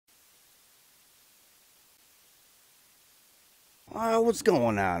What's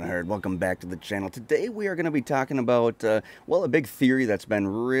going on, Herd? Welcome back to the channel. Today we are going to be talking about, well, a big theory that's been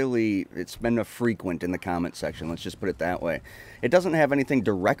it's been a frequent in the comment section, let's just put it that way. It doesn't have anything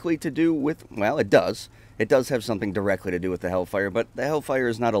directly to do with, well, it does. It does have something directly to do with the Hellfire, but the Hellfire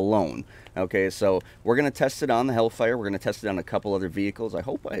is not alone. Okay, so we're going to test it on the Hellfire. We're going to test it on a couple other vehicles. I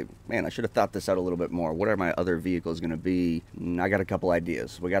should have thought this out a little bit more. What are my other vehicles going to be? I got a couple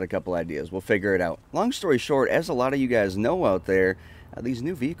ideas. We got a couple ideas. We'll figure it out. Long story short, as a lot of you guys know out there, these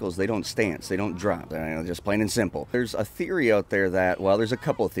new vehicles, they don't stance, they don't drop, just plain and simple. There's a theory out there that, well, there's a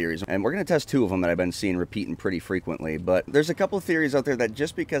couple of theories, and we're going to test two of them that I've been seeing repeating pretty frequently, but there's a couple of theories out there that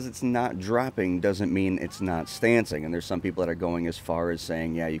just because it's not dropping doesn't mean it's not stancing, and there's some people that are going as far as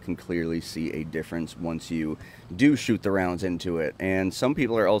saying, yeah, you can clearly see a difference once you do shoot the rounds into it, and some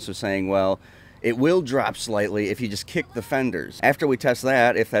people are also saying, well, it will drop slightly if you just kick the fenders. After we test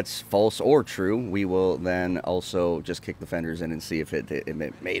that, if that's false or true, we will then also just kick the fenders in and see if it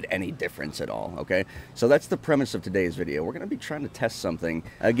made any difference at all, okay? So that's the premise of today's video. We're going to be trying to test something.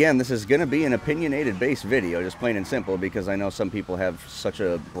 Again, this is going to be an opinionated-based video, just plain and simple, because I know some people have such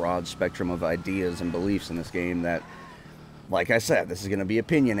a broad spectrum of ideas and beliefs in this game that, like I said, this is going to be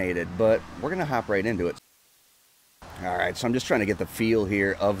opinionated, but we're going to hop right into it. Alright, so I'm just trying to get the feel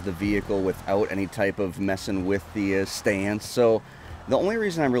here of the vehicle without any type of messing with the stance. So the only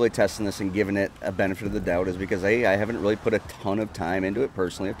reason I'm really testing this and giving it a benefit of the doubt is because A, I haven't really put a ton of time into it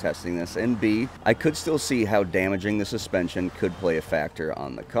personally of testing this, and B, I could still see how damaging the suspension could play a factor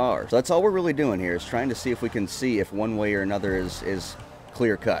on the car. So that's all we're really doing here, is trying to see if we can see if one way or another is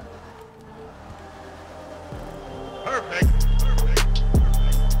clear cut. Perfect.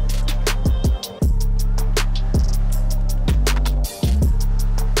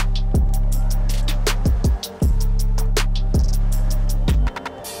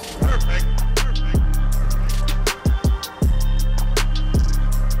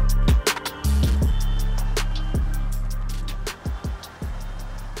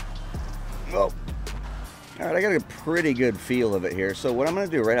 Alright, I got a pretty good feel of it here. So what I'm going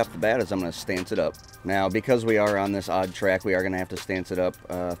to do right off the bat is I'm going to stance it up. Now, because we are on this odd track, we are going to have to stance it up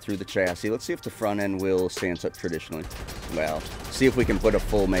through the chassis. Let's see if the front end will stance up traditionally. Well, see if we can put a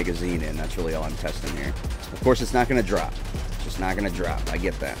full magazine in. That's really all I'm testing here. Of course, it's not going to drop. It's just not going to drop. I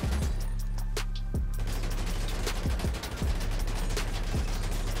get that.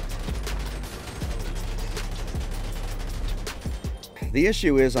 The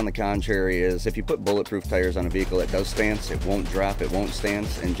issue is, on the contrary, is if you put bulletproof tires on a vehicle that does stance, it won't drop, it won't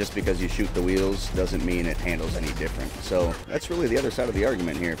stance, and just because you shoot the wheels doesn't mean it handles any different. So that's really the other side of the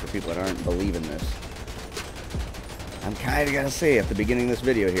argument here for people that aren't believing this. I'm kind of gonna say at the beginning of this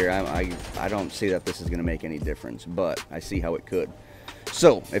video here, I don't see that this is gonna make any difference, but I see how it could.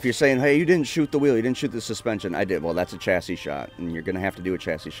 So, if you're saying, hey, you didn't shoot the wheel, you didn't shoot the suspension, I did. Well, that's a chassis shot, and you're going to have to do a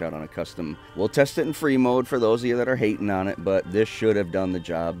chassis shot on a custom. We'll test it in free mode for those of you that are hating on it, but this should have done the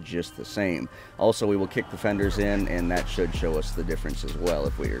job just the same. Also, we will kick the fenders in, and that should show us the difference as well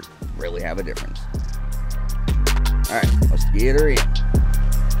if we really have a difference. Alright, let's get her in.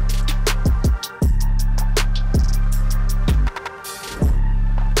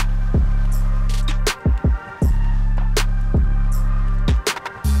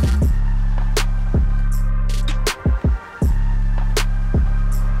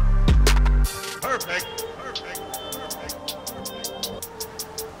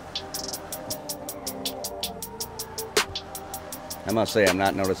 I must say I'm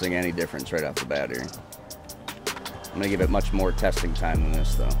not noticing any difference right off the bat here. I'm going to give it much more testing time than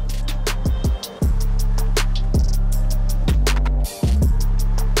this, though.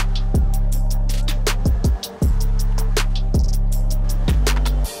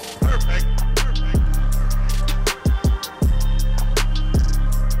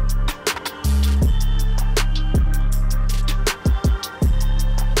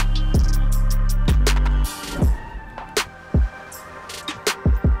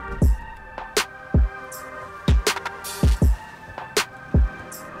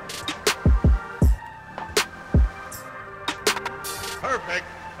 Perfect.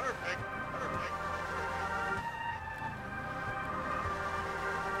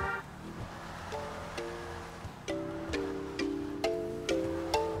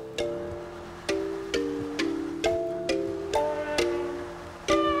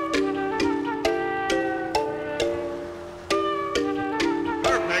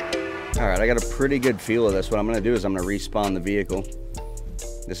 Alright, I got a pretty good feel of this. What I'm going to do is I'm going to respawn the vehicle.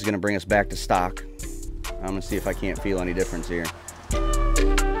 This is going to bring us back to stock. I'm going to see if I can't feel any difference here.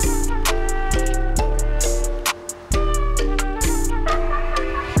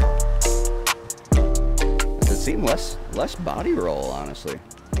 Does it seem less less body roll, honestly.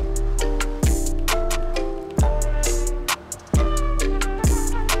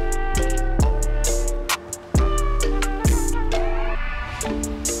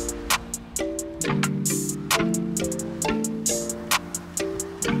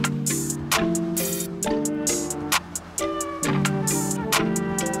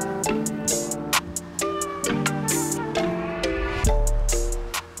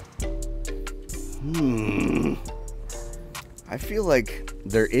 I feel like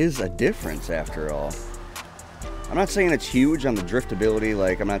there is a difference after all. I'm not saying it's huge on the driftability,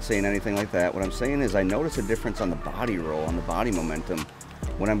 like I'm not saying anything like that. What I'm saying is I notice a difference on the body roll, on the body momentum.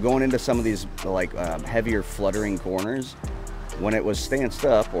 When I'm going into some of these like heavier fluttering corners, when it was stanced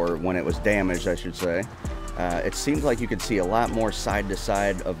up, or when it was damaged I should say, it seemed like you could see a lot more side to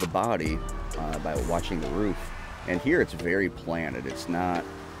side of the body by watching the roof. And here it's very planted. It's not,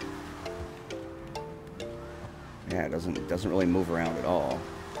 yeah, it doesn't really move around at all.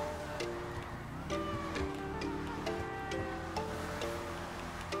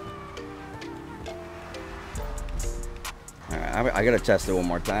 Alright, I gotta test it one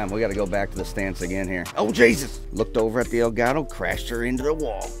more time. We gotta go back to the stance again here. Oh Jesus! Looked over at the Elgato, crashed her into the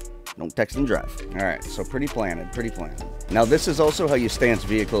wall. Don't text and drive. Alright, so pretty planted, pretty planted. Now this is also how you stance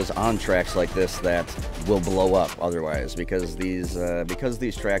vehicles on tracks like this that will blow up otherwise, because these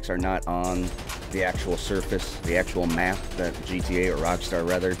tracks are not on the actual surface, the actual map that GTA or Rockstar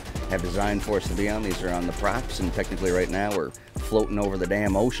rather have designed for us to be on. These are on the props, and technically right now we're floating over the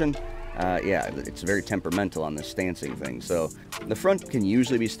damn ocean. Yeah, it's very temperamental on this stancing thing. So the front can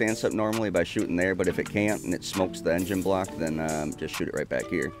usually be stanced up normally by shooting there, but if it can't and it smokes the engine block, then just shoot it right back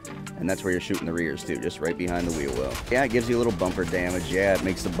here. And that's where you're shooting the rears too, just right behind the wheel well. Yeah, it gives you a little bumper damage. Yeah, it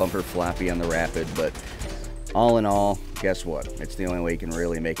makes the bumper floppy on the Rapid, but all in all, guess what? It's the only way you can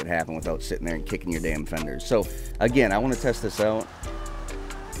really make it happen without sitting there and kicking your damn fenders. So again, I want to test this out.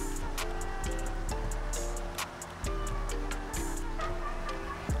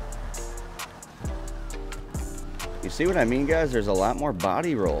 You see what I mean, guys? There's a lot more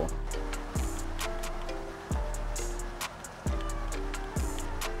body roll.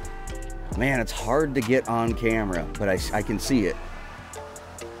 Man, it's hard to get on camera, but I can see it.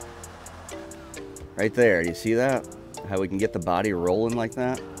 Right there, you see that? How we can get the body rolling like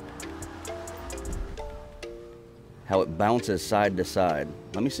that? How it bounces side to side.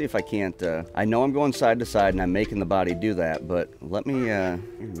 Let me see if I can't, I know I'm going side to side and I'm making the body do that, but let me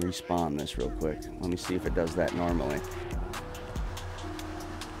respawn this real quick. Let me see if it does that normally.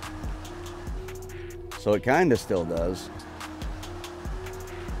 So it kind of still does.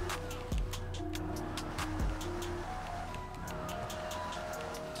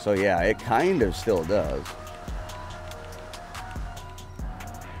 So yeah, it kind of still does.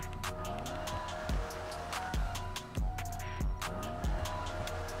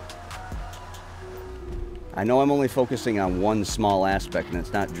 I know I'm only focusing on one small aspect and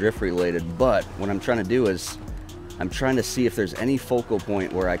it's not drift related, but what I'm trying to do is I'm trying to see if there's any focal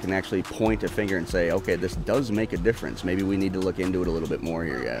point where I can actually point a finger and say, okay, this does make a difference. Maybe we need to look into it a little bit more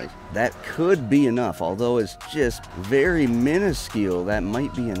here, guys. That could be enough, although it's just very minuscule. That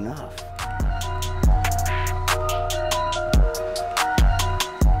might be enough.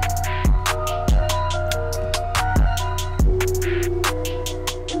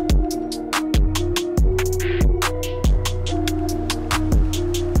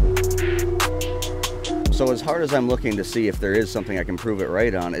 So as hard as I'm looking to see if there is something I can prove it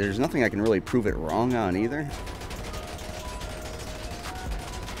right on, there's nothing I can really prove it wrong on either.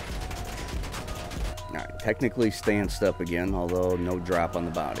 Alright, technically stanced up again, although no drop on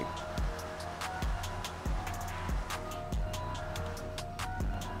the body.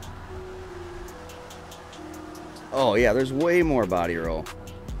 Oh yeah, there's way more body roll.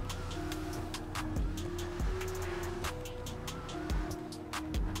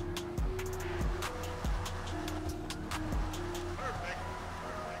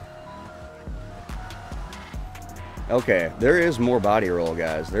 Okay, there is more body roll,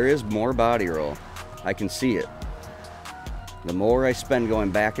 guys. There is more body roll. I can see it. The more I spend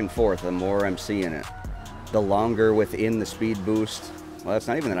going back and forth, the more I'm seeing it. The longer within the speed boost. Well, that's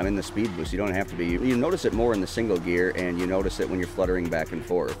not even that I'm in the speed boost. You don't have to be. You notice it more in the single gear, and you notice it when you're fluttering back and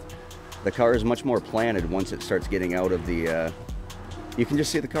forth. The car is much more planted once it starts getting out of the... you can just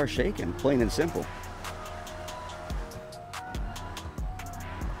see the car shaking, plain and simple.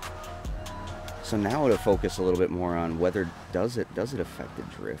 So now to focus a little bit more on whether does it affect the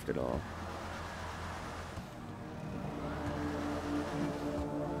drift at all.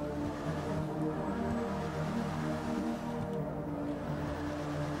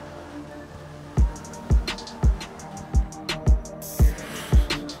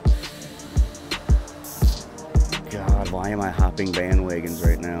 Why am I hopping bandwagons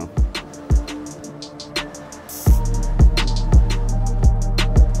right now?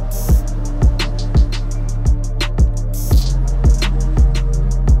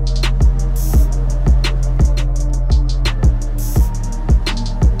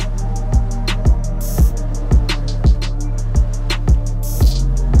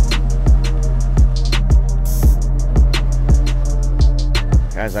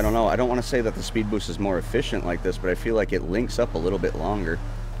 Guys, I don't know. I don't want to say that the speed boost is more efficient like this, but I feel like it links up a little bit longer.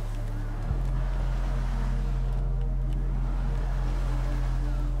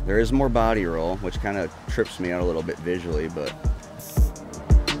 There is more body roll, which kind of trips me out a little bit visually, but...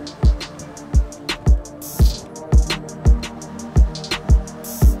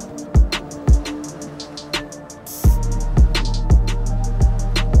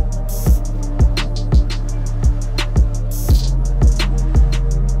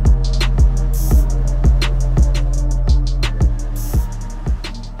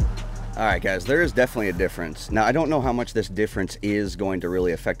 Alright guys, there is definitely a difference. Now I don't know how much this difference is going to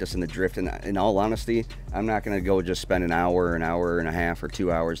really affect us in the drift, and in all honesty, I'm not going to go just spend an hour and a half, or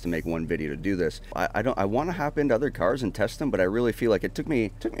 2 hours to make one video to do this. I want to hop into other cars and test them, but I really feel like it took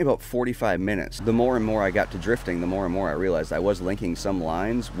me about 45 minutes. The more and more I got to drifting, the more and more I realized I was linking some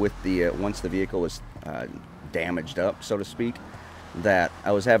lines with the, once the vehicle was damaged up, so to speak, that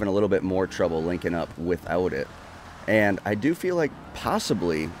I was having a little bit more trouble linking up without it. And I do feel like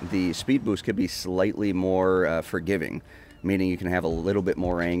possibly the speed boost could be slightly more forgiving, meaning you can have a little bit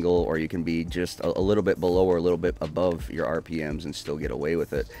more angle, or you can be just a little bit below or a little bit above your RPMs and still get away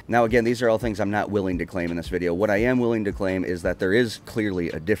with it. Now again, these are all things I'm not willing to claim in this video. What I am willing to claim is that there is clearly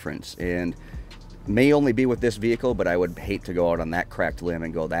a difference, and may only be with this vehicle, but I would hate to go out on that cracked limb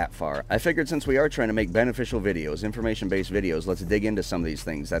and go that far. I figured since we are trying to make beneficial videos, information-based videos, let's dig into some of these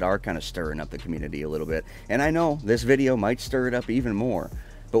things that are kind of stirring up the community a little bit. And I know this video might stir it up even more,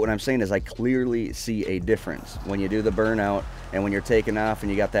 but what I'm saying is I clearly see a difference when you do the burnout and when you're taking off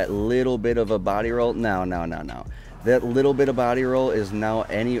and you got that little bit of a body roll. No. That little bit of body roll is now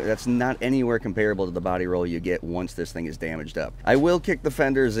that's not anywhere comparable to the body roll you get once this thing is damaged up. I will kick the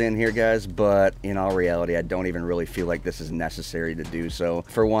fenders in here, guys, but in all reality, I don't even really feel like this is necessary to do so.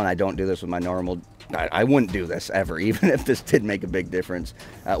 For one, I don't do this with my normal... I wouldn't do this ever, even if this did make a big difference.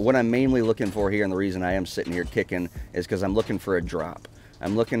 What I'm mainly looking for here, and the reason I am sitting here kicking, is because I'm looking for a drop.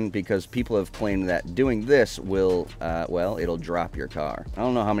 I'm looking because people have claimed that doing this will, well, it'll drop your car. I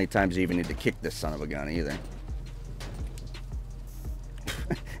don't know how many times you even need to kick this son of a gun either.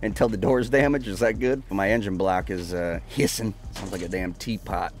 Until the door's damaged. Is that good? My engine block is hissing. Sounds like a damn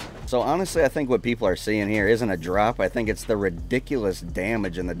teapot. So honestly, I think what people are seeing here isn't a drop. I think it's the ridiculous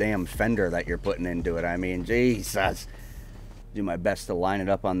damage in the damn fender that you're putting into it. I mean, Jesus. Do my best to line it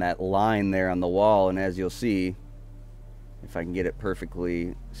up on that line there on the wall, and as you'll see, if I can get it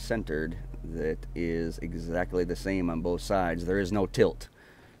perfectly centered, that is exactly the same on both sides. There is no tilt.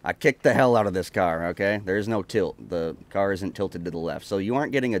 I kicked the hell out of this car, okay? There is no tilt. The car isn't tilted to the left, so you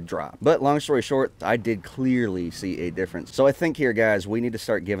aren't getting a drop. But long story short, I did clearly see a difference. So I think here, guys, we need to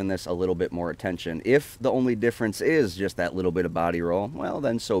start giving this a little bit more attention. If the only difference is just that little bit of body roll, well,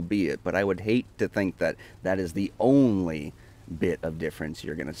 then so be it. But I would hate to think that that is the only bit of difference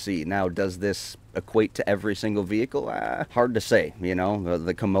you're going to see. Now, does this equate to every single vehicle? Hard to say. You know,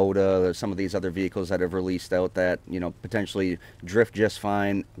 the Komoda, some of these other vehicles that have released out that, you know, potentially drift just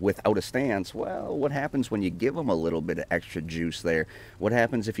fine without a stance. Well, what happens when you give them a little bit of extra juice there? What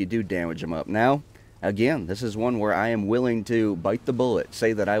happens if you do damage them up? Now, again, this is one where I am willing to bite the bullet,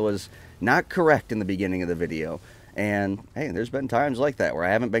 say that I was not correct in the beginning of the video. And hey, there's been times like that where I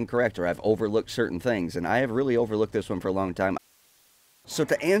haven't been correct, or I've overlooked certain things, and I have really overlooked this one for a long time. So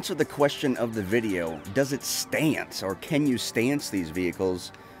to answer the question of the video, does it stance, or can you stance these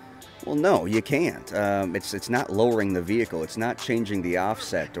vehicles? Well, no, you can't. It's not lowering the vehicle. It's not changing the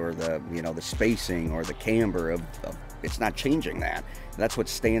offset or the, you know, the spacing or the camber of it's not changing that. That's what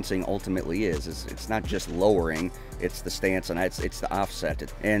stancing ultimately is it's not just lowering, it's the stance, and it's the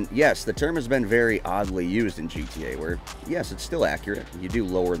offset. And yes, the term has been very oddly used in GTA, where yes, it's still accurate. You do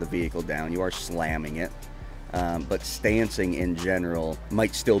lower the vehicle down, you are slamming it. But stancing in general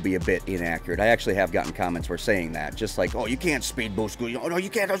might still be a bit inaccurate. I actually have gotten comments where saying that, just like, oh, you can't speed boost, oh no, you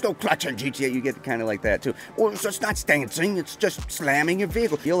can't, there's no clutch in GTA. You get kind of like that too. Well, it's not stancing, it's just slamming your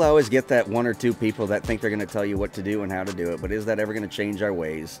vehicle. You'll always get that one or two people that think they're going to tell you what to do and how to do it, but is that ever going to change our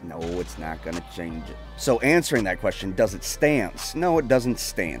ways? No, it's not going to change it. So answering that question, does it stance? No, it doesn't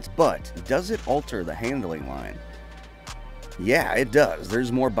stance, but does it alter the handling line? Yeah, it does.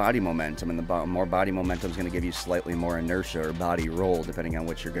 There's more body momentum, and the more body momentum is going to give you slightly more inertia or body roll, depending on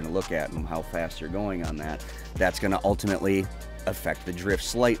what you're going to look at and how fast you're going on that. That's going to ultimately affect the drift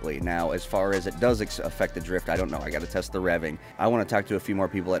slightly. Now, as far as it does affect the drift, I don't know. I got to test the revving. I want to talk to a few more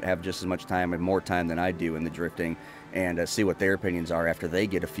people that have just as much time and more time than I do in the drifting, and see what their opinions are after they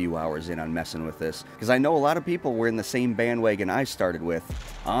get a few hours in on messing with this. Because I know a lot of people were in the same bandwagon I started with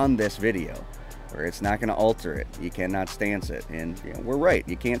on this video, where it's not going to alter it. You cannot stance it, and you know, we're right.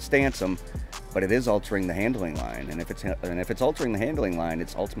 You can't stance them, but it is altering the handling line. And if it's altering the handling line,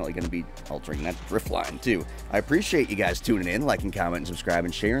 it's ultimately going to be altering that drift line too. I appreciate you guys tuning in, liking, commenting,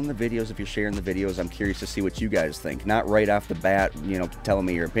 subscribing, sharing the videos. If you're sharing the videos, I'm curious to see what you guys think. Not right off the bat, you know, telling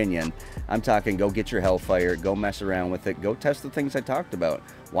me your opinion. I'm talking, go get your Hellfire, go mess around with it, go test the things I talked about.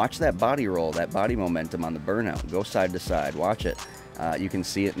 Watch that body roll, that body momentum on the burnout. Go side to side, watch it. You can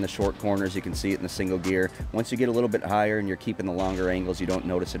see it in the short corners, you can see it in the single gear. Once you get a little bit higher and you're keeping the longer angles, you don't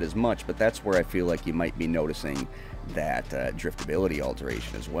notice it as much, but that's where I feel like you might be noticing that driftability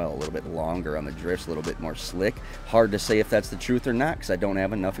alteration as well. A little bit longer on the drifts, a little bit more slick. Hard to say if that's the truth or not, because I don't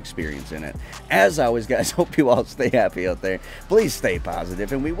have enough experience in it. As always, guys, hope you all stay happy out there. Please stay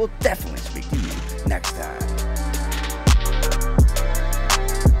positive, and we will definitely speak to you next time.